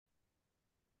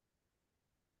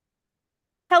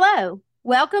Hello.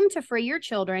 Welcome to Free Your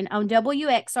Children on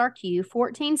WXRQ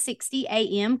 1460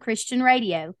 AM Christian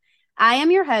Radio. I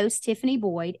am your host, Tiffany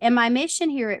Boyd, and my mission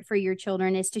here at Free Your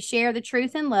Children is to share the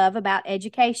truth and love about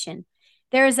education.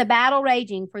 There is a battle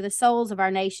raging for the souls of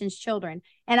our nation's children,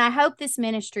 and I hope this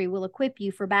ministry will equip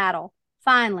you for battle.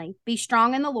 Finally, be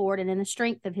strong in the Lord and in the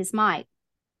strength of his might.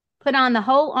 Put on the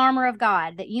whole armor of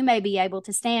God that you may be able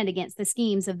to stand against the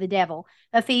schemes of the devil.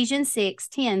 Ephesians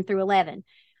 6:10-11.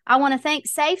 I want to thank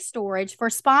Safe Storage for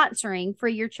sponsoring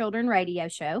Free Your Children radio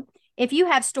show. If you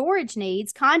have storage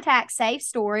needs, contact Safe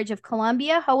Storage of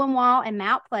Columbia, Hohenwald, and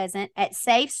Mount Pleasant at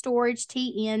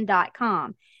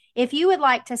safestoragetn.com. If you would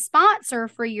like to sponsor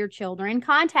Free Your Children,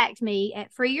 contact me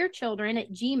at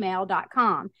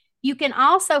freeyourchildren@gmail.com. You can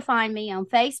also find me on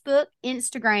Facebook,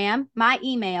 Instagram, my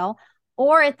email,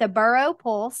 or at the Borough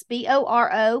Pulse,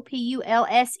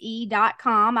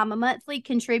 BOROPULSE.com. I'm a monthly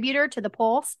contributor to the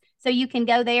Pulse, so you can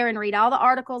go there and read all the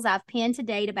articles I've penned to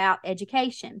date about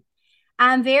education.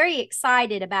 I'm very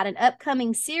excited about an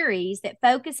upcoming series that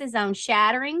focuses on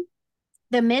shattering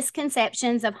the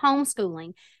misconceptions of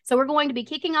homeschooling. So we're going to be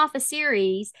kicking off a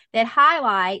series that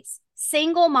highlights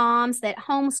single moms that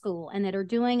homeschool and that are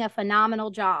doing a phenomenal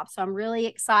job. So I'm really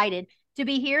excited to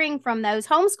be hearing from those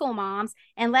homeschool moms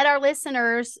and let our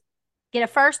listeners get a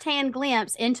firsthand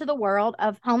glimpse into the world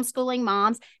of homeschooling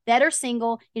moms that are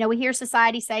single. You know, we hear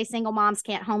society say single moms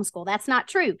can't homeschool. That's not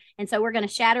true. And so we're going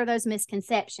to shatter those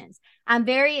misconceptions. I'm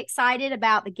very excited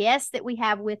about the guests that we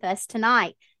have with us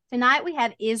tonight. Tonight we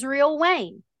have Israel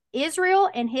Wayne. Israel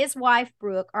and his wife,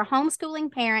 Brooke, are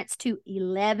homeschooling parents to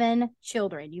 11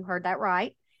 children. You heard that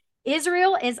right.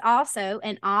 Israel is also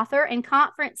an author and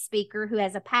conference speaker who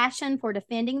has a passion for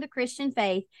defending the Christian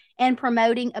faith and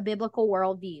promoting a biblical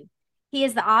worldview. He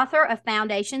is the author of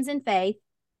Foundations in Faith,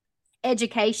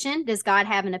 Education, Does God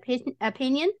Have an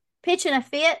Opinion? Pitching a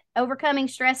Fit, Overcoming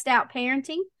Stressed Out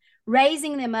Parenting,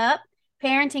 Raising Them Up,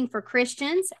 Parenting for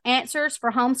Christians, Answers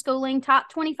for Homeschooling, Top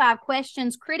 25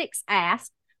 Questions Critics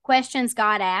Ask, Questions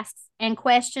God Asks, and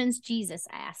Questions Jesus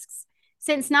Asks.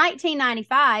 Since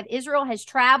 1995, Israel has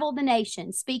traveled the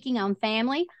nation speaking on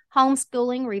family,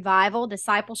 homeschooling, revival,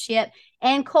 discipleship,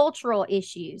 and cultural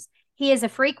issues. He is a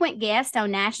frequent guest on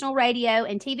national radio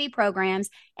and TV programs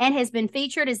and has been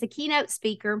featured as the keynote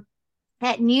speaker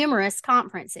at numerous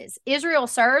conferences. Israel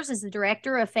serves as the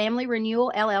director of Family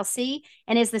Renewal LLC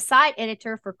and is the site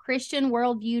editor for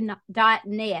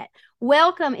ChristianWorldview.net.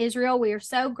 Welcome, Israel. We are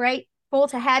so grateful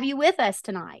to have you with us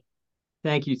tonight.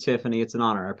 Thank you, Tiffany. It's an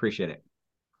honor. I appreciate it.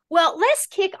 Well, let's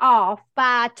kick off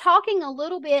by talking a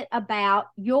little bit about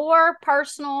your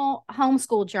personal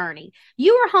homeschool journey.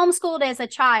 You were homeschooled as a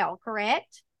child,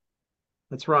 correct?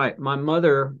 That's right. My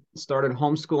mother started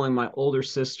homeschooling my older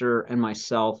sister and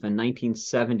myself in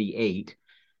 1978,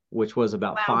 which was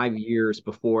about Wow. 5 years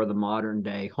before the modern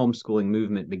day homeschooling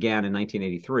movement began in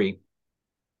 1983.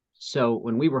 So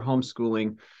when we were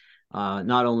homeschooling,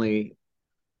 not only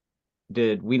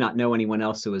did we not know anyone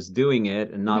else who was doing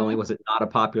it, and not only was it not a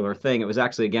popular thing, it was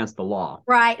actually against the law.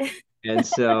 Right. And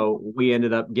so we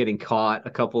ended up getting caught a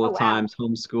couple of times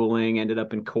homeschooling, ended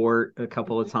up in court a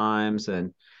couple of times.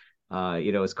 And,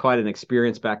 it was quite an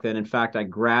experience back then. In fact, I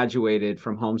graduated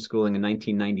from homeschooling in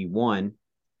 1991,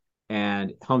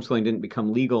 and homeschooling didn't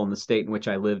become legal in the state in which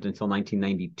I lived until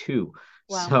 1992.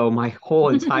 Wow. So my whole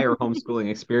entire homeschooling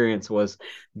experience was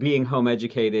being home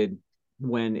educated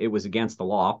when it was against the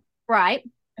law. Right.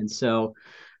 And so,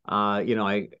 I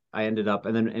ended up,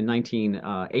 and then in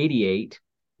 1988,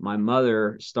 my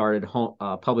mother started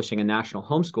publishing a national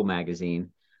homeschool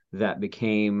magazine that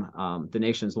became the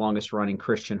nation's longest running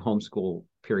Christian homeschool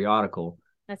periodical.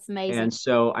 That's amazing. And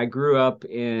so I grew up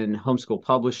in homeschool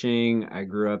publishing. I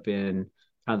grew up in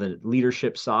kind of the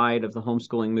leadership side of the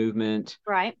homeschooling movement.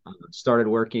 Right. Started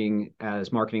working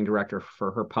as marketing director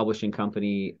for her publishing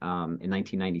company in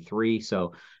 1993.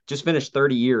 So just finished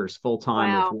 30 years full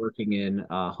time of working in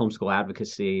homeschool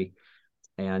advocacy.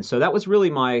 And so that was really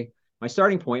my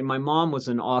starting point. My mom was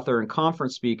an author and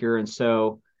conference speaker. And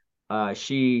so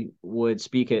she would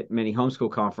speak at many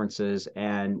homeschool conferences.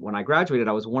 And when I graduated,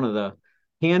 I was one of the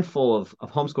handful of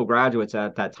homeschool graduates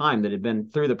at that time that had been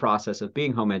through the process of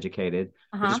being home educated.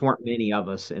 There just weren't many of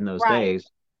us in those days.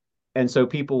 And so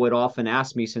people would often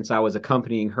ask me, since I was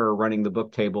accompanying her running the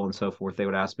book table and so forth, they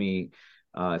would ask me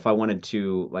if I wanted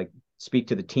to speak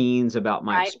to the teens about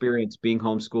my experience being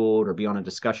homeschooled or be on a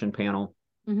discussion panel.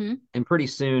 And pretty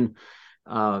soon,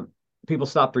 people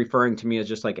stopped referring to me as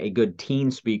just like a good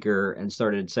teen speaker and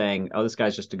started saying, oh, this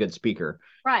guy's just a good speaker.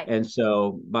 Right. And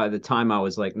so by the time I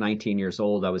was like 19 years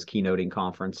old, I was keynoting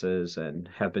conferences and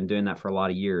have been doing that for a lot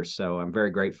of years. So I'm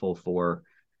very grateful for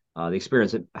the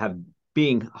experience that have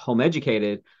being home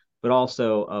educated, but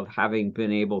also of having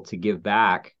been able to give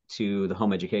back to the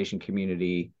home education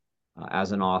community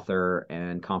as an author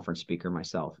and conference speaker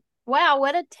myself. Wow,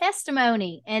 what a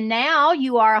testimony. And now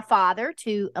you are a father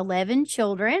to 11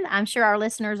 children. I'm sure our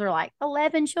listeners are like,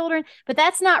 11 children, but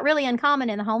that's not really uncommon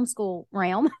in the homeschool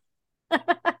realm.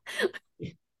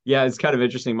 Yeah, it's kind of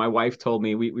interesting. My wife told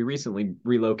me we recently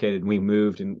relocated and we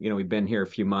moved, and we've been here a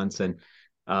few months, and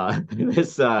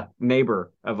this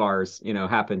neighbor of ours,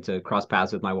 happened to cross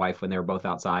paths with my wife when they were both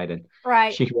outside, and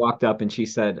Right. she walked up and she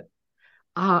said,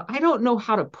 I don't know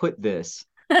how to put this,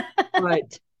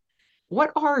 but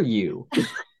what are you?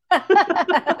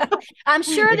 I'm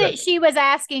sure that she was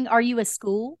asking, are you a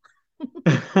school? Are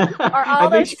I all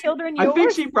think those children I think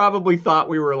yours? she probably thought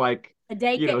we were like, A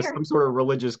daycare? some sort of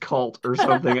religious cult or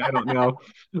something. I don't know.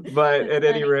 But That's at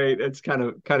any funny. rate, it's kind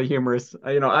of humorous.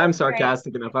 I'm That's great.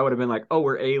 sarcastic enough. I would have been like, "Oh,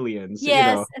 we're aliens,"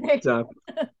 Yes. So,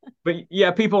 but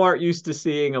yeah, people aren't used to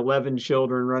seeing 11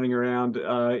 children running around,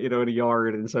 in a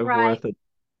yard and so Right. forth. And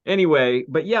anyway,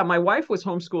 but yeah, my wife was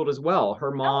homeschooled as well. Her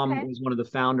mom Okay. was one of the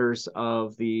founders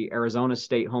of the Arizona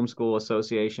State Homeschool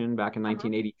Association back in Uh-huh.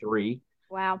 1983.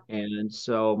 Wow. And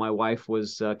so my wife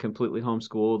was completely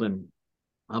homeschooled. And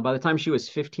by the time she was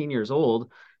 15 years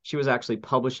old, she was actually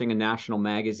publishing a national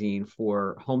magazine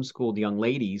for homeschooled young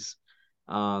ladies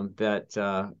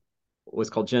that was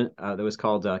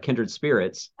called Kindred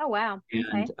Spirits. Oh, wow.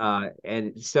 Okay.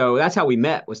 And so that's how we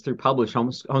met, was through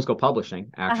homeschool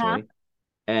publishing, Uh-huh. actually.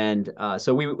 And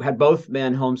so we had both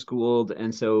been homeschooled,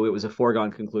 and so it was a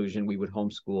foregone conclusion we would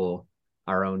homeschool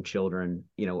our own children,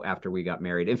 after we got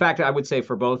married. In fact, I would say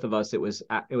for both of us, it was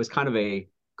kind of a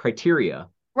criteria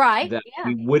Right. that Yeah.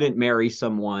 we wouldn't marry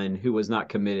someone who was not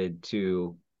committed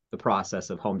to the process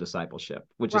of home discipleship,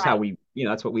 which is how Right. we,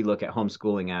 that's what we look at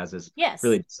homeschooling as, is Yes.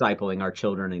 really discipling our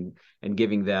children and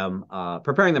giving them,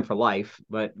 preparing them for life,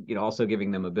 but, also giving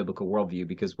them a biblical worldview,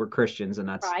 because we're Christians, and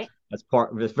Right.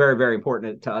 it's very, very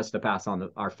important to us to pass on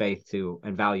our faith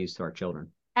and values to our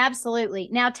children. Absolutely.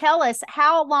 Now tell us,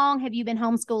 how long have you been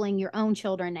homeschooling your own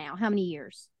children now? How many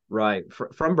years? Right.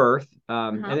 From birth.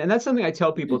 Uh-huh. And that's something I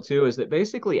tell people too, is that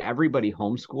basically everybody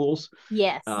homeschools.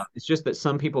 Yes. It's just that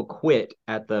some people quit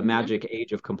at the Mhm. magic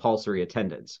age of compulsory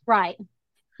attendance. Right.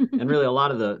 And really, a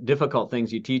lot of the difficult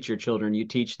things you teach your children, you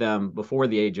teach them before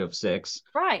the age of 6.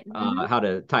 Right. How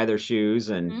to tie their shoes,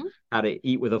 and Mhm. how to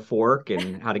eat with a fork,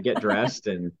 and how to get dressed,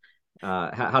 and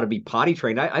how to be potty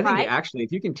trained. I think Right. actually,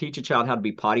 if you can teach a child how to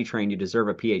be potty trained, you deserve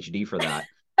a PhD for that.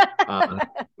 Uh,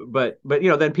 but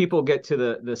then people get to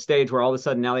the stage where all of a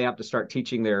sudden now they have to start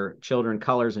teaching their children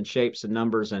colors and shapes and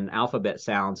numbers and alphabet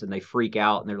sounds, and they freak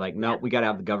out and they're like, Yeah. "No, we got to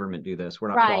have the government do this. We're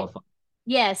not Right. qualified."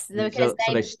 Yes, because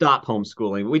So they stop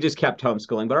homeschooling. We just kept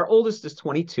homeschooling, but our oldest is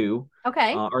 22.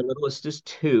 okay. Our littlest is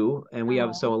 2, and we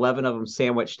have Oh. 11 of them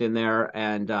sandwiched in there.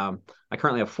 And I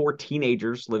currently have 4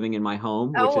 teenagers living in my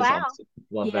home, Oh, which is wow. awesome.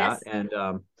 Love that. Yes.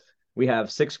 And we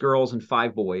have 6 girls and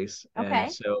 5 boys, and Okay.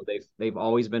 so they've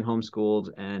always been homeschooled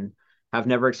and have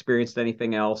never experienced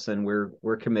anything else, and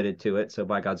we're committed to it. So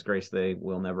by God's grace, they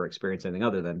will never experience anything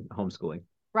other than homeschooling.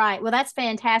 Right. Well, that's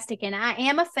fantastic. And I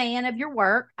am a fan of your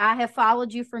work. I have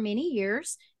followed you for many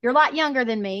years. You're a lot younger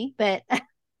than me, but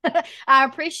I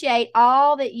appreciate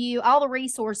all the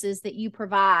resources that you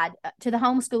provide to the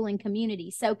homeschooling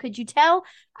community. So could you tell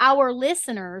our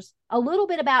listeners a little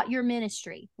bit about your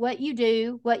ministry, what you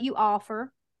do, what you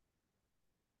offer?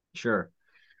 Sure.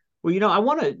 Well, I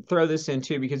want to throw this in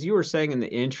too, because you were saying in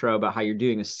the intro about how you're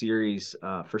doing a series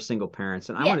for single parents,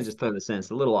 and I want to Yes. just throw this in. It's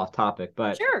a little off topic,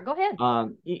 but Sure. Go ahead.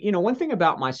 one thing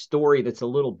about my story that's a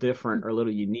little different or a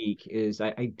little unique is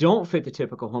I don't fit the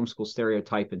typical homeschool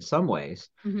stereotype in some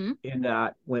ways. Mm-hmm. In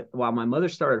that, while my mother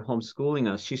started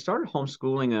homeschooling us, she started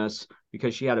homeschooling us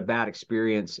because she had a bad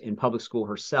experience in public school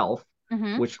herself,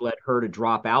 Mm-hmm. which led her to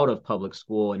drop out of public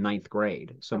school in 9th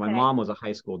grade. So my Okay. mom was a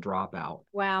high school dropout.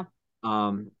 Wow.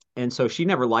 And so she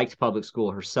never liked public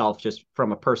school herself, just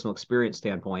from a personal experience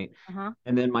standpoint. Uh-huh.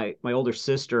 And then my older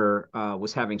sister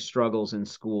was having struggles in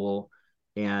school,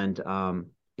 and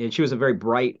she was a very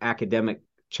bright academic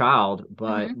child,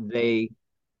 but Mm-hmm. they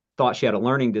thought she had a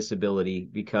learning disability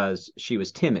because she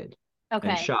was timid and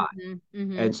Okay. shy. Mm-hmm.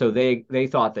 Mm-hmm. And so they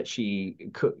thought that she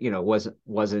could,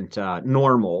 wasn't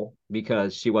normal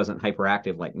because she wasn't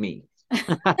hyperactive like me.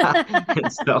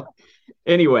 And so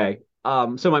anyway,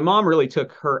 so my mom really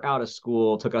took her out of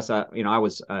school, took us out. I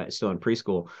was still in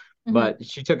preschool, Mm-hmm. but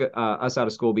she took us out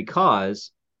of school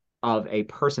because of a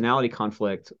personality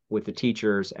conflict with the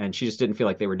teachers, and she just didn't feel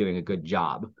like they were doing a good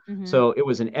job. Mm-hmm. So it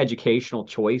was an educational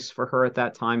choice for her at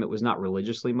that time. It was not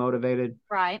religiously motivated,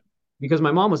 Right. because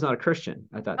my mom was not a Christian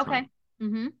at that Okay. time.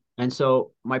 Mm-hmm. And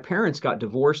so my parents got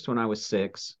divorced when I was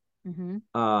 6. Mm-hmm.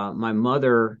 My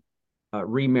mother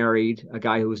remarried a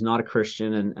guy who was not a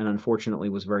Christian and unfortunately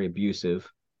was very abusive.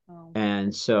 Oh.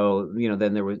 And so,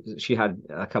 then she had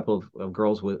a couple of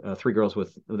girls with 3 girls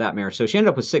with that marriage. So she ended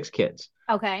up with 6 kids.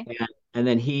 Okay. And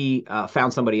then he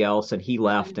found somebody else and he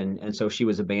left. And so she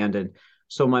was abandoned.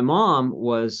 So my mom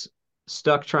was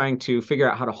stuck trying to figure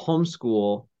out how to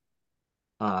homeschool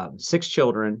 6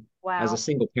 children as a Wow.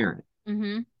 single parent.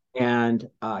 Mm-hmm. And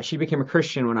she became a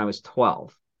Christian when I was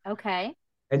 12. Okay.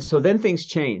 And so then things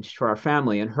changed for our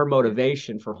family, and her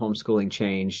motivation for homeschooling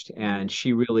changed. And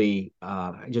she really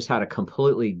just had a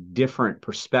completely different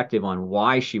perspective on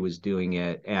why she was doing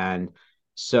it. And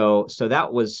so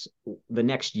that was the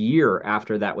next year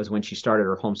after that was when she started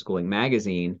her homeschooling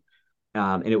magazine.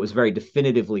 And it was very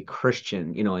definitively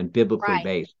Christian, and biblically Right.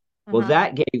 based. Well, Uh-huh.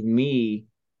 that gave me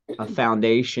a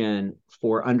foundation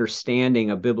for understanding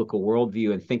a biblical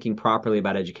worldview and thinking properly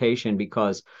about education,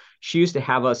 because she used to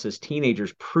have us as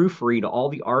teenagers proofread all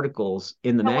the articles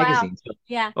in the Oh, wow. magazine. So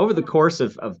Yeah. over the course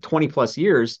of 20 plus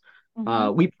years,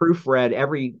 Mm-hmm. we proofread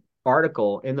every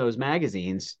article in those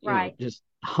magazines, Right. just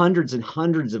hundreds and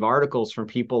hundreds of articles from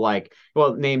people like,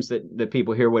 well, names that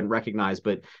people here wouldn't recognize,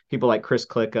 but people like Chris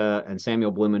Klicka and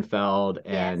Samuel Blumenfeld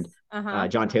and Yes. Uh-huh.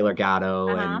 John Taylor Gatto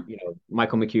Uh-huh. and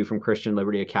Michael McHugh from Christian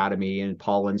Liberty Academy and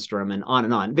Paul Lindstrom and on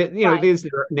and on. Right. These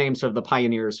are names of the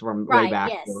pioneers from way Right.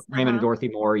 back, Yes. Raymond and Uh-huh. Dorothy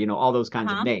Moore, all those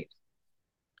kinds of Uh-huh. names.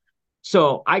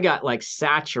 So I got like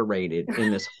saturated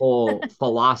in this whole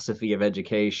philosophy of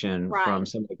education Right. from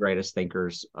some of the greatest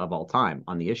thinkers of all time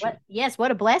on the issue. What? Yes.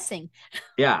 What a blessing.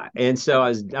 Yeah, and so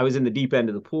I was in the deep end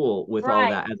of the pool with all of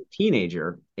Right. that as a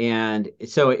teenager, and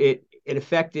so it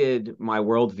affected my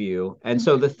worldview. And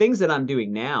so Mm-hmm. the things that I'm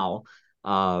doing now,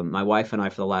 my wife and I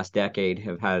for the last decade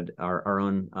have had our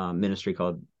own ministry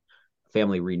called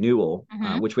Family Renewal,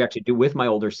 Mm-hmm. which we actually do with my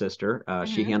older sister.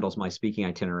 She Mm-hmm. handles my speaking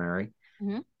itinerary,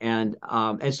 Mm-hmm. and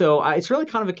so it's really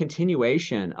kind of a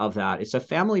continuation of that. It's a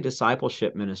family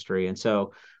discipleship ministry, and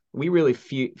so we really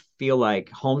feel like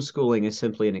homeschooling is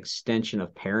simply an extension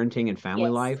of parenting and family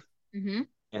Yes. life. Mm-hmm.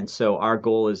 And so our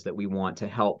goal is that we want to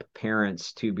help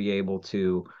parents to be able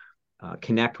to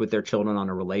connect with their children on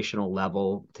a relational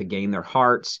level, to gain their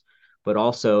hearts, but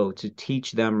also to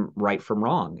teach them right from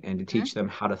wrong and to Mm-hmm. teach them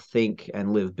how to think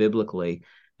and live biblically.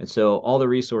 And so all the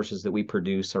resources that we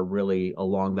produce are really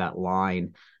along that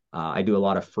line. I do a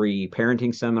lot of free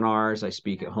parenting seminars. I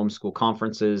speak at homeschool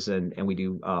conferences, and we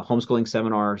do homeschooling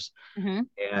seminars. Mm-hmm.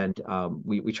 And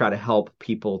we try to help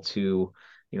people to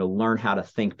learn how to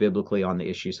think biblically on the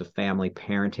issues of family,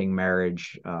 parenting,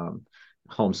 marriage,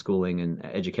 homeschooling, and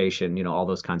education. All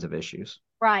those kinds of issues.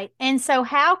 Right. And so,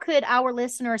 how could our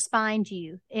listeners find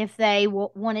you if they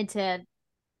wanted to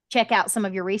check out some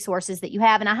of your resources that you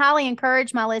have? And I highly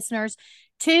encourage my listeners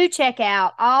to check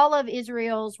out all of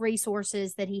Israel's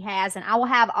resources that he has. And I will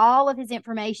have all of his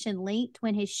information linked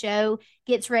when his show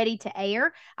gets ready to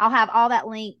air. I'll have all that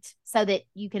linked so that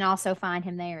you can also find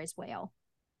him there as well.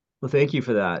 Well, thank you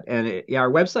for that. And yeah,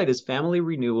 our website is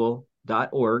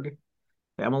familyrenewal.org,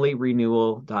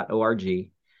 familyrenewal.org.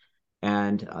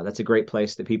 And that's a great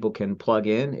place that people can plug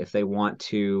in if they want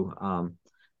to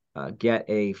get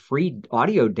a free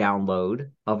audio download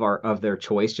of their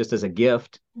choice, just as a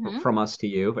gift Mm-hmm. from us to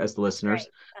you as the That's listeners.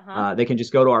 great. Uh-huh. They can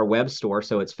just go to our web store.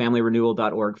 So it's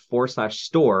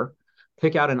familyrenewal.org/store,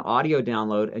 pick out an audio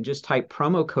download and just type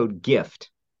promo code GIFT.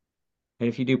 And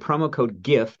if you do promo code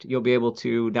GIFT, you'll be able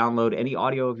to download any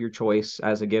audio of your choice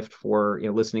as a gift for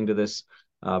listening to this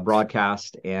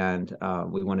broadcast. And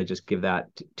we want to just give that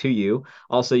to you.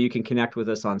 Also, you can connect with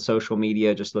us on social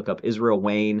media. Just look up Israel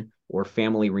Wayne or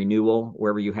Family Renewal,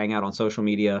 wherever you hang out on social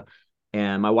media.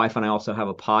 And my wife and I also have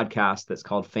a podcast that's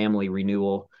called Family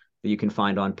Renewal that you can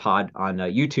find on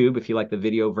YouTube if you like the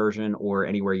video version, or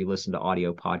anywhere you listen to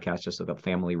audio podcasts. Just look up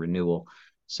Family Renewal.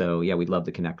 So yeah, we'd love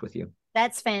to connect with you.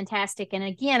 That's fantastic. And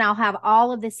again, I'll have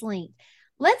all of this linked.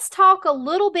 Let's talk a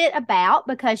little bit about,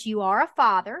 because you are a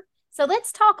father, so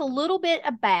let's talk a little bit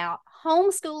about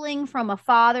homeschooling from a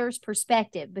father's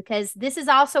perspective, because this is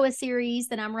also a series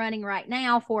that I'm running right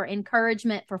now for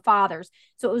encouragement for fathers.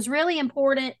 So it was really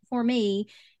important for me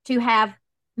to have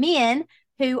men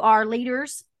who are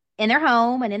leaders in their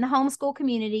home and in the homeschool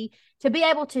community to be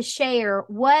able to share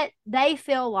what they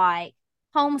feel like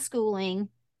homeschooling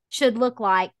should look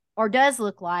like or does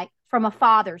look like from a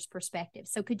father's perspective.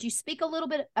 So could you speak a little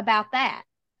bit about that?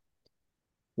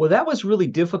 Well, that was really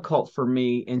difficult for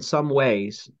me in some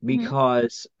ways Mm-hmm.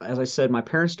 because, as I said, my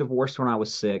parents divorced when I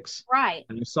was 6. Right.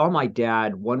 And I saw my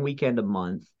dad one weekend a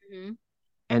month. Mm-hmm.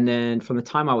 And then from the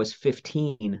time I was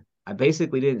 15 I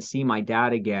basically didn't see my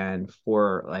dad again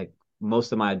for like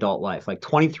most of my adult life. Like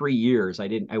 23 years,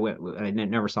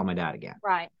 never saw my dad again.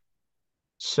 Right.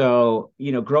 So,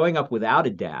 growing up without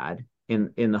a dad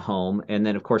in the home, and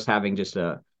then of course having just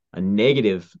a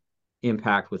negative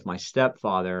impact with my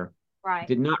stepfather Right.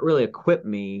 did not really equip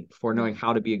me for knowing Mhm.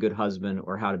 how to be a good husband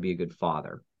or how to be a good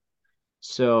father.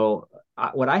 So,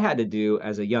 what I had to do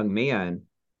as a young man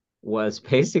was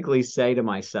basically say to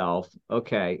myself,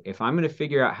 okay, if I'm going to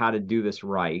figure out how to do this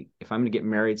right, if I'm going to get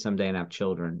married someday and have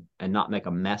children and not make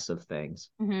a mess of things,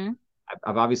 Mhm.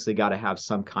 I've obviously got to have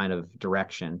some kind of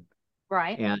direction.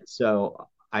 Right. And so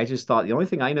I just thought the only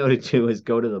thing I know to do is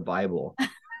go to the Bible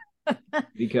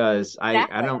because I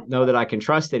Exactly. don't know that I can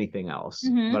trust anything else.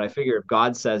 But Mhm. I figure if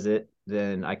God says it,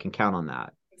 then I can count on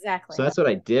that. So Exactly. that's what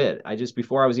I did.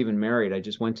 Before I was even married, I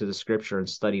just went to the scripture and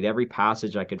studied every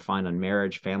passage I could find on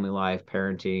marriage, family life,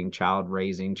 parenting, child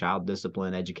raising, child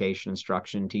discipline, education,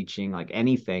 instruction, teaching, like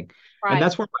anything. And Right.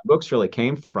 that's where my books really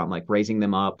came from, like Raising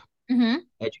Them Up, Mhm.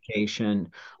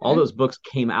 education. All Mhm. those books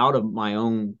came out of my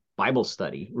own Bible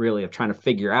study, really, of trying to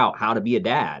figure out how to be a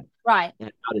dad Right.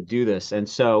 and how to do this. And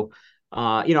so,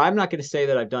 I'm not going to say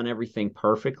that I've done everything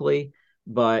perfectly,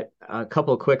 but a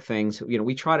couple of quick things.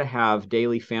 We try to have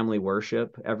daily family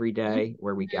worship every Mhm. day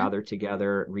where we Mhm. gather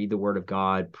together, read the word of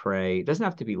God, pray. It doesn't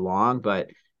have to be long,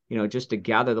 but just to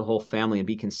gather the whole family and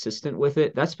be consistent with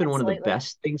it. That's been one of the Absolutely.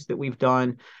 best things that we've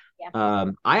done.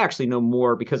 Yeah. I actually know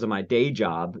more because of my day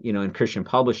job, in Christian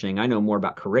publishing. I know more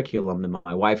about curriculum than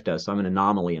my wife does, so I'm an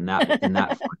anomaly in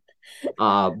that.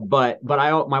 But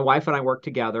my wife and I work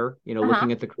together, Uh-huh.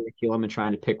 looking at the curriculum and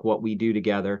trying to pick what we do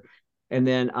together. And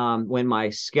then when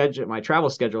my travel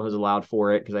schedule has allowed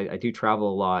for it, because I do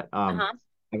travel a lot, Uh-huh.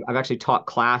 I've actually taught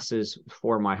classes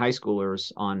for my high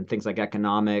schoolers on things like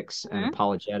economics and Mhm.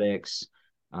 apologetics,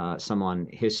 some on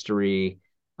history,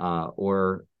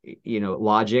 or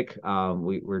logic.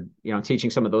 We're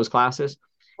teaching some of those classes,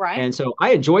 Right. and so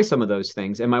I enjoy some of those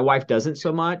things, and my wife doesn't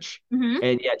so much. Mhm.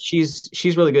 And yet she's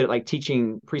really good at like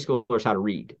teaching preschoolers how to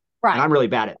read, and Right. I'm really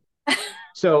bad at it.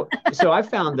 So I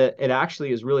found that it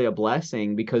actually is really a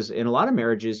blessing because in a lot of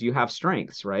marriages you have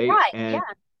strengths, right? Right. Yeah. And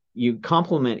you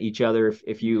complement each other if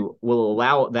Mhm. you will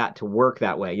allow that to work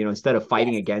that way. Instead of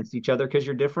fighting Yes. against each other because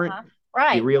you're different, Uh-huh. you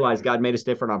Right. realize God made us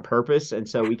different on purpose, and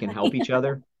so we can help each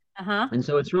other. Uh-huh. And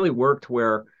so it's really worked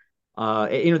where,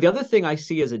 the other thing I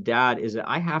see as a dad is that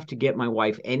I have to get my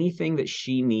wife anything that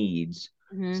she needs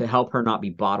Mhm. to help her not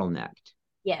be bottlenecked.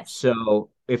 Yes. So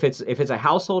if it's a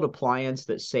household appliance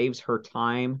that saves her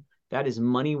time, that is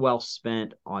money well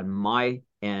spent on my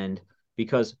end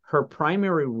because her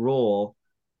primary role,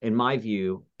 in my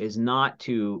view, is not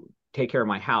to take care of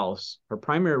my house. Her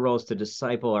primary role is to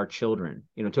disciple our children,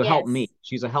 to help me. Yes.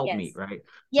 She's a helpmeet, Yes. right? So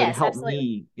to Yes, help absolutely.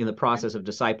 me in the Mhm. process of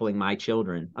discipling my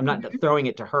children. I'm not Mhm. throwing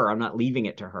it to her. I'm not leaving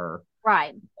it to her.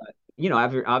 Right.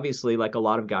 Obviously, like a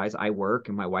lot of guys, I work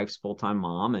and my wife's full-time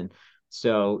mom. And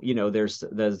so, there's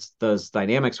those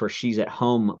dynamics where she's at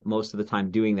home most of the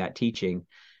time doing that teaching.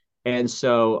 And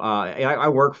so I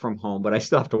work from home, but I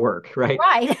still have to work, right?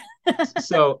 Right.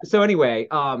 So anyway,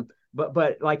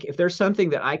 but like if there's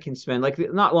something that I can spend, like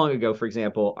not long ago, for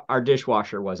example, our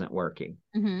dishwasher wasn't working,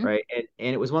 Mhm. right?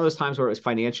 And it was one of those times where it was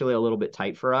financially a little bit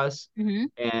tight for us. Mhm.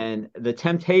 And the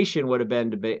temptation would have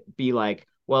been to be like,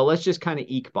 well, let's just kind of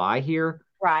eke by here.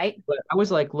 Right. But I was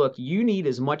like, look, you need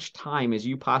as much time as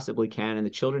you possibly can, and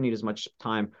the children need as much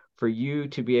time for you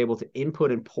to be able to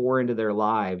input and pour into their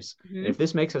lives. And Mhm. if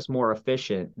this makes us more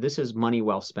efficient, this is money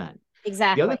well spent. The other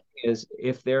Exactly. thing is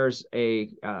if there's a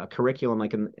curriculum,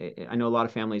 like I know a lot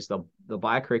of families, they'll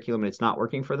buy a curriculum and it's not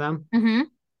working for them, Mhm.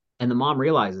 and the mom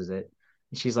realizes it,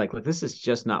 and she's like, look, this is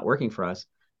just not working for us.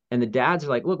 And the dads are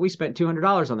like, look, we spent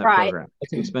 $200 on that Right. program.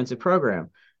 It's an expensive program,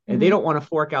 and they Mhm. don't want to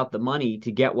fork out the money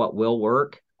to get what will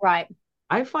work. Right.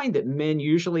 I find that men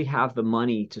usually have the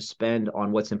money to spend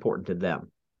on what's important to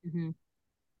them. Mhm.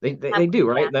 They do,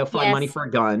 Yeah. right? They'll find money Yes. for a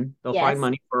gun. They'll find Yes.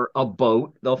 money for a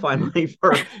boat. They'll find Mhm. money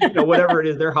for, whatever it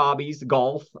is, their hobbies,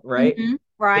 golf, right? Mhm.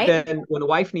 But Right. then when the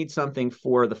wife needs something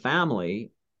for the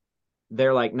family,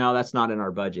 they're like, no, that's not in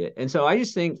our budget. And so I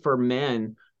just think for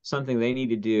men, something they need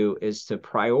to do is to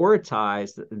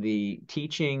prioritize the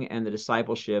teaching and the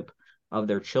discipleship of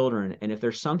their children. And if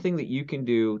there's something that you can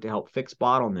do to help fix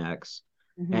bottlenecks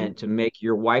Mhm. and to make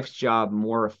your wife's job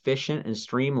more efficient and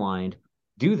streamlined,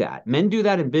 do that. Men do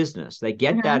that in business. They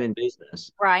get that Mhm. in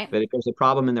business. Right. But if there's a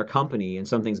problem in their company and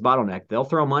something's bottlenecked, they'll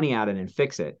throw money at it and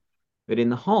fix it. But in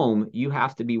the home, you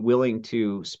have to be willing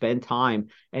to spend time.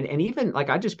 And even like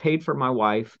I just paid for my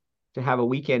wife to have a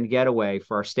weekend getaway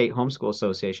for our state homeschool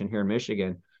association here in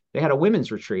Michigan. They had a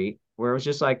women's retreat where it was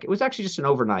just like, it was actually just an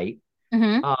overnight.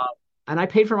 Mm-hmm. Uh, and I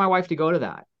paid for my wife to go to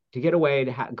that, to get away,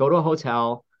 to go to a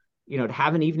hotel, to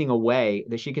have an evening away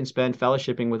that she can spend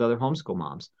fellowshipping with other homeschool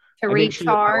moms. To I make sure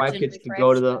that my recharge wife and gets to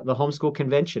go to refresh. the homeschool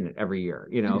convention every year,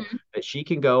 Mm-hmm. that she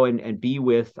can go and be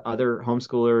with other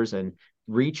homeschoolers and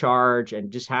recharge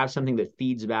and just have something that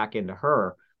feeds back into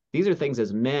her. These are things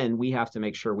as men we have to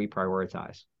make sure we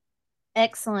prioritize.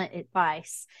 Excellent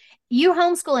advice. You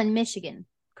homeschool in Michigan,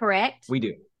 correct? We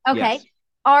do. Okay.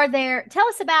 Yes. Tell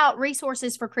us about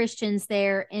resources for Christians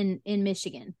there in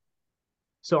Michigan.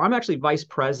 So I'm actually vice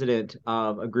president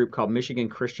of a group called Michigan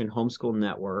Christian Homeschool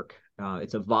Network.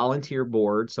 It's a volunteer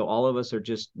board, so all of us are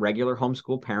just regular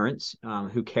homeschool parents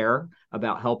who care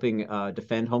about helping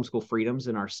defend homeschool freedoms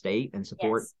in our state and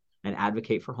support Yes. and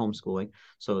advocate for homeschooling.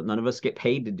 So none of us get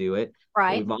paid to do it, but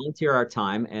we Right. volunteer our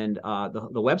time. And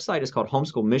the website is called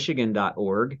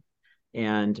homeschoolmichigan.org.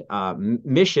 And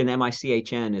Mission,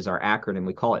 MICHN, is our acronym.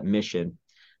 We call it Mission.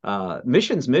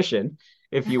 Mission's mission,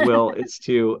 if you will, is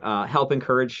to help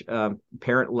encourage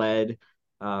parent-led,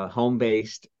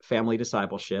 home-based family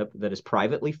discipleship that is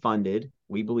privately funded.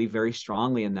 We believe very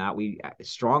strongly in that. We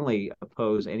strongly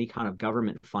oppose any kind of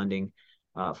government funding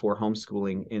for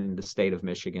homeschooling in the state of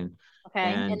Michigan. Okay.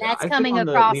 And And that's I've been coming on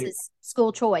the across lead. as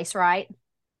school choice, right?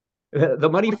 The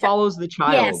money follows the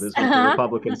child Yes. is what the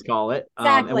Republicans call it.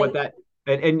 And what Exactly. that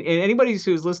and anybody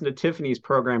who's listened to Tiffany's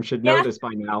program should know Yeah. this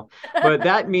by now. But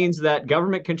that means that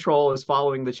government control is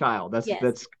following the child. That's Yes.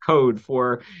 that's code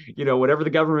for, whatever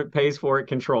the government pays for, it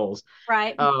controls.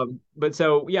 Right. But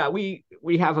so yeah, we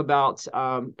have about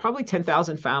probably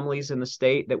 10,000 families in the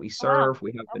state that we Oh, wow. serve.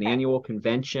 We have an Okay. annual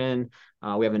convention.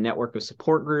 We have a network of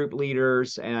support group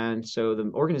leaders, and so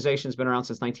the organization's been around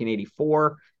since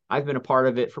 1984. I've been a part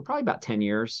of it for probably about 10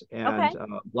 years and Okay.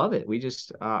 love it. We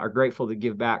just are grateful to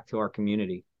give back to our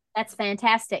community. That's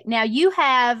fantastic. Now you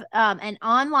have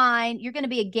you're going to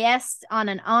be a guest on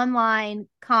an online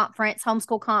conference,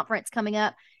 homeschool conference coming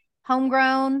up.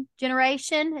 Homegrown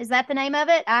Generation. Is that the name of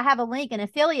it? I have a link, an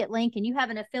affiliate link, and you have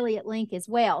an affiliate link as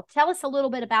well. Tell us a little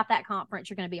bit about that conference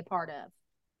you're going to be a part of.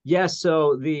 Yes,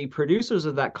 so the producers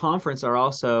of that conference are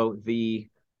also the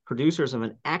producers of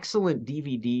an excellent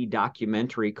DVD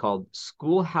documentary called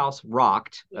Schoolhouse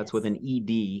Rocked. That's with Yes. an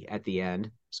ED at the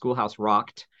end, Schoolhouse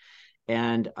Rocked.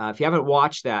 And if you haven't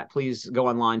watched that, please go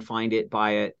online, find it,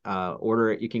 buy it,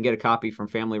 order it. You can get a copy from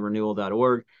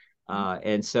familyrenewal.org.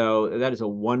 And so that is a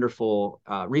wonderful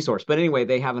resource. But anyway,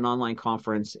 they have an online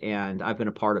conference, and I've been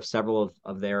a part of several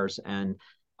of theirs. And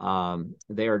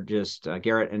they are just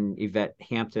Garrett and Yvette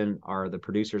Hampton are the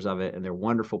producers of it, and they're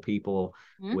wonderful people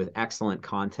Mm-hmm. with excellent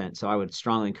content. So I would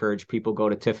strongly encourage people go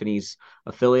to Tiffany's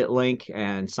affiliate link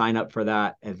and sign up for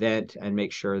that event, and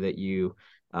make sure that you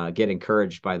get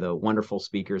encouraged by the wonderful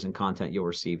speakers and content you'll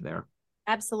receive there.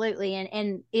 Absolutely.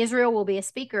 And Israel will be a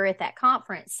speaker at that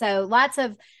conference. So lots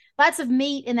of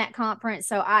meat in that conference.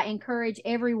 So I encourage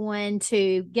everyone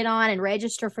to get on and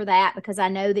register for that, because I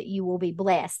know that you will be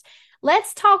blessed.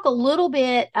 Let's talk a little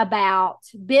bit about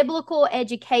biblical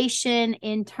education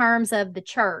in terms of the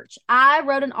church. I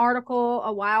wrote an article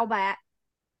a while back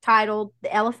titled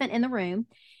The Elephant in the Room.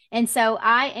 And so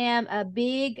I am a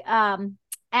big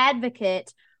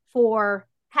advocate for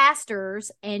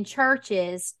pastors and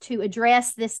churches to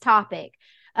address this topic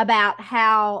about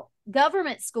how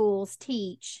government schools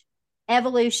teach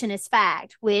evolution is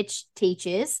fact, which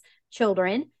teaches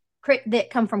children that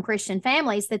come from Christian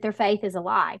families that their faith is a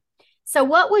lie. So,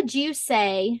 what would you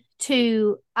say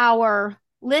to our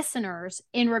listeners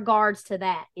in regards to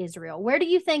that, Israel? Where do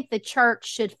you think the church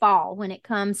should fall when it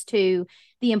comes to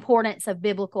the importance of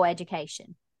biblical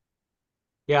education?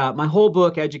 Yeah, my whole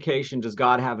book, Education, Does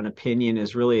God Have an Opinion,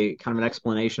 is really kind of an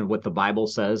explanation of what the Bible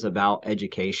says about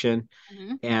education.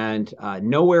 Mm-hmm. And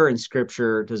nowhere in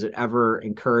scripture does it ever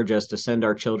encourage us to send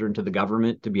our children to the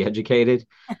government to be educated.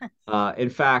 In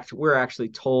fact, we're actually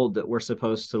told that we're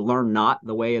supposed to learn not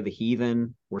the way of the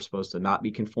heathen. We're supposed to not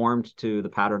be conformed to the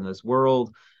pattern of this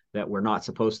world, that we're not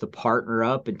supposed to partner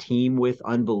up and team with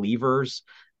unbelievers,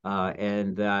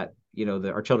 and that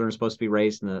our children are supposed to be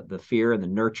raised in the fear and the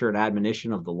nurture and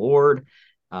admonition of the Lord.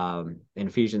 In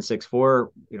Ephesians 6:4,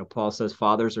 Paul says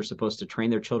fathers are supposed to train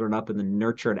their children up in the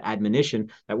nurture and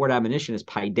admonition. That word admonition is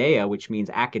paideia, which means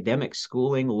academic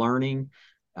schooling, learning,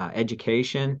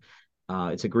 education.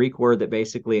 It's a Greek word that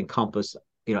basically encompasses,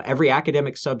 every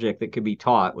academic subject that could be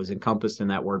taught was encompassed in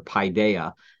that word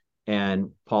paideia.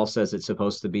 And Paul says it's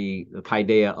supposed to be the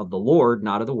paideia of the Lord,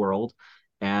 not of the world.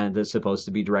 And it's supposed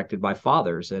to be directed by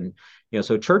fathers. And,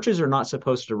 so churches are not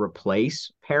supposed to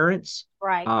replace parents,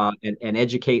 Right. And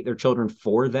educate their children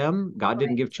for them. God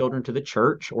didn't Correct. give children to the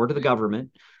church or to the government.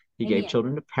 He gave Amen.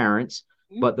 children to parents.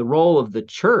 But the role of the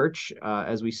church,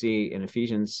 as we see in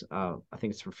Ephesians, I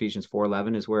think it's Ephesians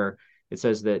 4:11, is where it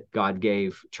says that God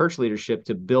gave church leadership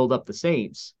to build up the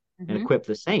saints and equip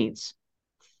the saints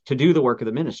to do the work of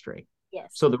the ministry.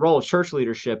 Yes. So the role of church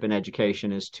leadership in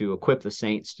education is to equip the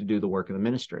saints to do the work of the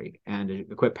ministry and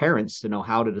to equip parents to know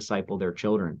how to disciple their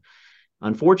children.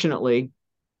 Unfortunately,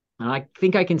 and I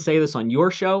think I can say this on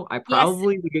your show, I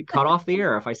probably would get cut off the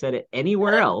air if I said it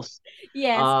anywhere else.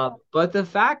 Yes. But the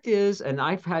fact is, and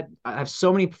I have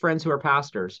so many friends who are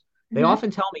pastors. They often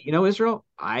tell me, Israel,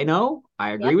 I know,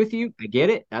 I agree with you. I get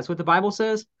it. That's what the Bible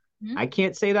says. I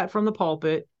can't say that from the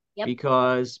pulpit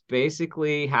because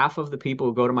basically half of the people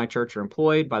who go to my church are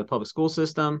employed by the public school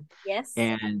system. Yes.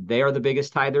 And they are the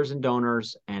biggest tithers and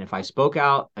donors. And if I spoke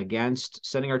out against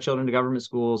sending our children to government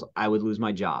schools, I would lose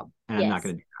my job. And I'm not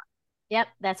going to do that. Yep.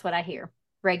 That's what I hear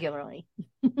regularly.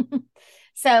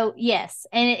 So yes,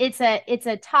 and it's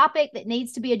a topic that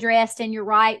needs to be addressed. And you're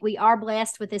right. We are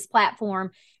blessed with this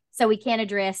platform, so we can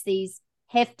address these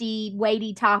hefty,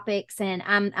 weighty topics. And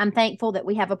I'm thankful that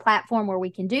we have a platform where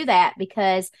we can do that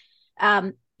because,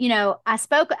 I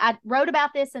wrote about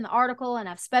this in the article, and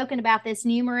I've spoken about this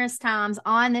numerous times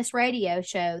on this radio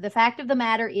show. The fact of the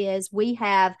matter is we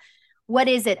have, what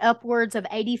is it, upwards of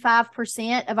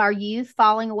 85% of our youth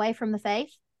falling away from the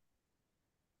faith.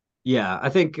 Yeah, I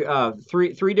think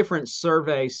three different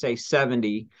surveys say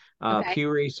 70. Pew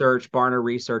Research, Barna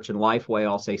Research, and Lifeway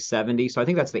all say 70. So I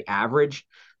think that's the average.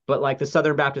 But like the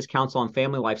Southern Baptist Council on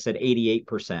Family Life said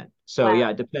 88%. So yeah,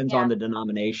 it depends on the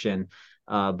denomination.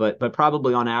 But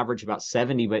probably on average about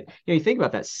 70. But you think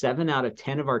about that, 7 out of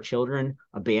 10 of our children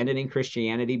abandoning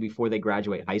Christianity before they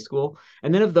graduate high school.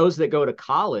 And then of those that go to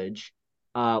college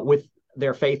with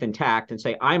their faith intact and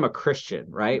say, I'm a Christian,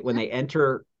 right? When they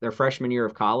enter their freshman year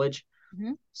of college,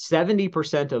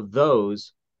 70% of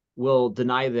those will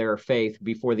deny their faith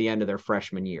before the end of their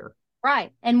freshman year.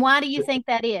 Right. And why do you think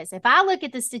that is? If I look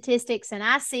at the statistics and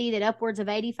I see that upwards of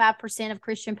 85% of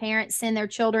Christian parents send their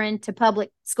children to public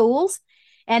schools,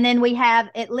 and then we have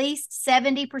at least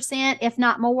 70%, if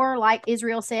not more, like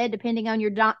Israel said, depending on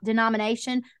your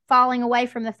denomination, falling away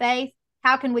from the faith,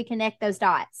 how can we connect those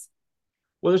dots?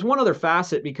 Well, there's one other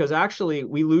facet, because actually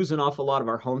we lose an awful lot of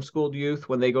our homeschooled youth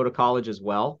when they go to college as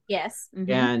well. Yes.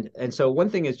 And so one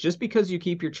thing is, just because you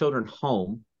keep your children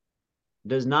home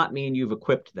does not mean you've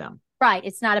equipped them. Right.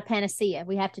 It's not a panacea.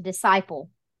 We have to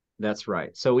disciple. That's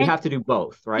right. So we have to do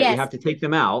both, right? Yes. We have to take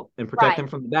them out and protect them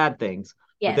from the bad things.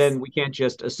 Yes. But then we can't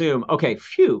just assume, okay,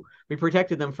 we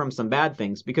protected them from some bad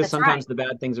things, because sometimes the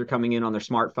bad things are coming in on their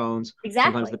smartphones.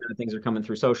 Exactly. Sometimes the bad things are coming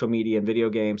through social media and video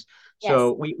games. Yes.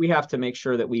 So we have to make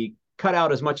sure that we cut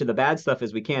out as much of the bad stuff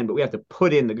as we can, but we have to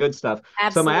put in the good stuff.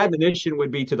 Absolutely. So my admonition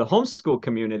would be to the homeschool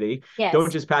community. Yes.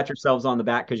 Don't just pat yourselves on the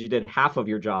back because you did half of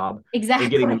your job in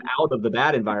getting them out of the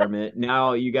bad environment.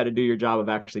 Now you got to do your job of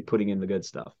actually putting in the good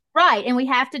stuff. Right. And we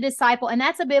have to disciple. And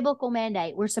that's a biblical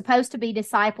mandate. We're supposed to be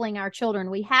discipling our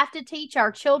children. We have to teach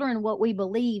our children what we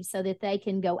believe so that they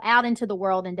can go out into the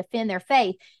world and defend their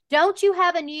faith. Don't you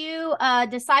have a new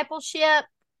discipleship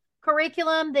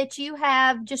curriculum that you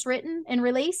have just written and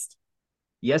released?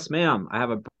 Yes, ma'am. I have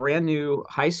a brand new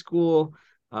high school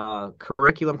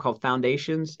curriculum called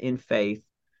Foundations in Faith.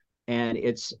 And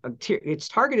it's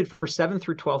targeted for 7th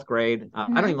through 12th grade. I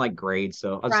don't even like grades,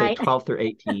 so I'll say 12 through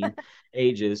 18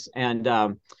 ages.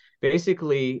 And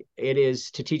basically, it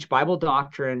is to teach Bible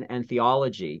doctrine and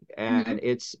theology. And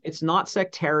it's not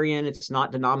sectarian. It's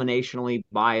not denominationally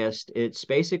biased. It's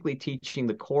basically teaching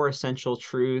the core essential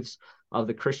truths of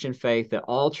the Christian faith that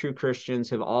all true Christians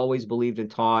have always believed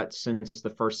and taught since the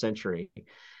first century.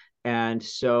 And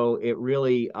so it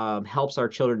really helps our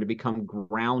children to become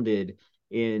grounded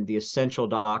in the essential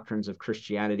doctrines of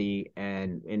Christianity.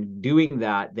 And in doing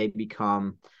that, they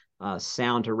become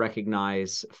sound to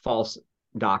recognize false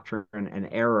doctrine and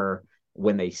error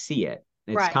when they see it.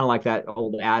 It's kind of like that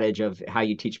old adage of how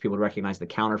you teach people to recognize the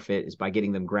counterfeit is by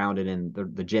getting them grounded in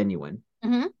the genuine.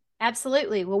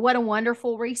 Absolutely. Well, what a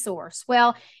wonderful resource.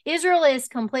 Well, Israel is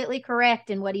completely correct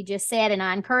in what he just said, and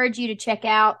I encourage you to check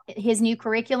out his new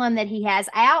curriculum that he has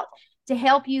out to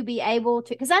help you be able to,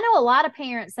 because I know a lot of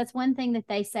parents, that's one thing that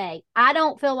they say. I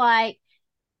don't feel like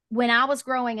when I was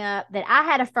growing up that I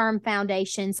had a firm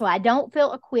foundation, so I don't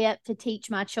feel equipped to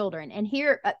teach my children and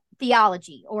hear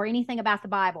theology or anything about the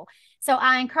Bible. So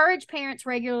I encourage parents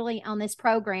regularly on this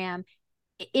program.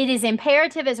 It is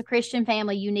imperative as a Christian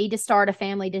family, you need to start a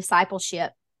family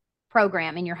discipleship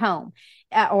program in your home.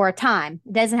 or a time.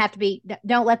 It doesn't have to be,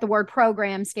 don't let the word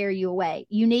program scare you away.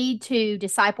 You need to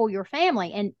disciple your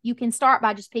family, and you can start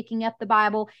by just picking up the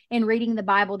Bible and reading the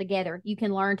Bible together. You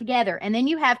can learn together. And then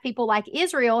you have people like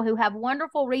Israel who have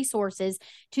wonderful resources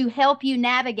to help you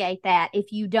navigate that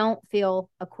if you don't feel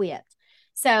equipped.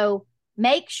 So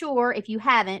make sure, if you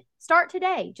haven't, start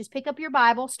today. Just pick up your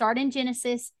Bible, start in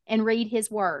Genesis, and read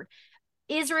his word.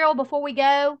 Israel, before we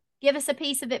go, give us a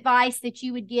piece of advice that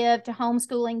you would give to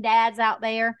homeschooling dads out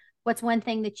there. What's one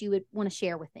thing that you would want to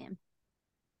share with them?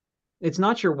 It's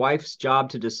not your wife's job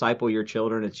to disciple your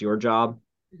children. It's your job.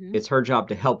 Mm-hmm. It's her job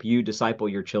to help you disciple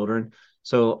your children.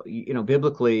 So,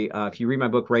 biblically, if you read my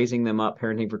book, Raising Them Up,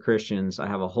 Parenting for Christians, I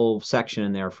have a whole section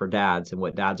in there for dads and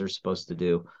what dads are supposed to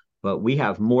do. But we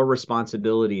have more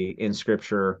responsibility in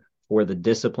Scripture for the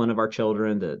discipline of our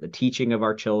children, the teaching of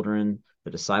our children, the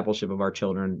discipleship of our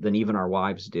children than even our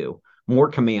wives do. More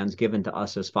commands given to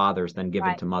us as fathers than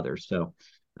given to mothers. So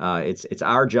it's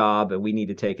our job, and we need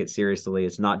to take it seriously.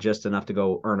 It's not just enough to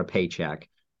go earn a paycheck.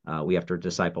 We have to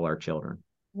disciple our children.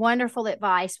 Wonderful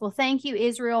advice. Well, thank you,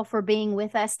 Israel, for being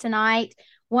with us tonight.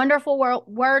 Wonderful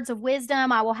words of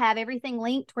wisdom. I will have everything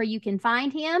linked where you can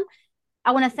find him.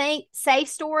 I want to thank Safe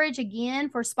Storage again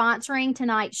for sponsoring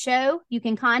tonight's show. You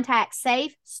can contact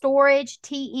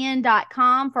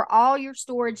safestoragetn.com for all your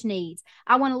storage needs.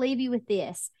 I want to leave you with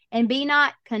this: and be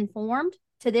not conformed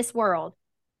to this world,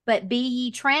 but be ye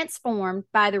transformed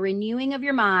by the renewing of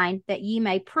your mind, that ye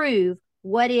may prove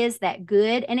what is that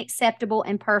good and acceptable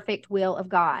and perfect will of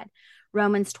God.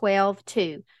 Romans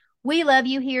 12:2. We love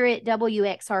you here at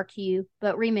WXRQ,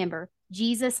 but remember,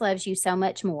 Jesus loves you so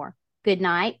much more. Good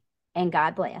night. And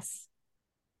God bless.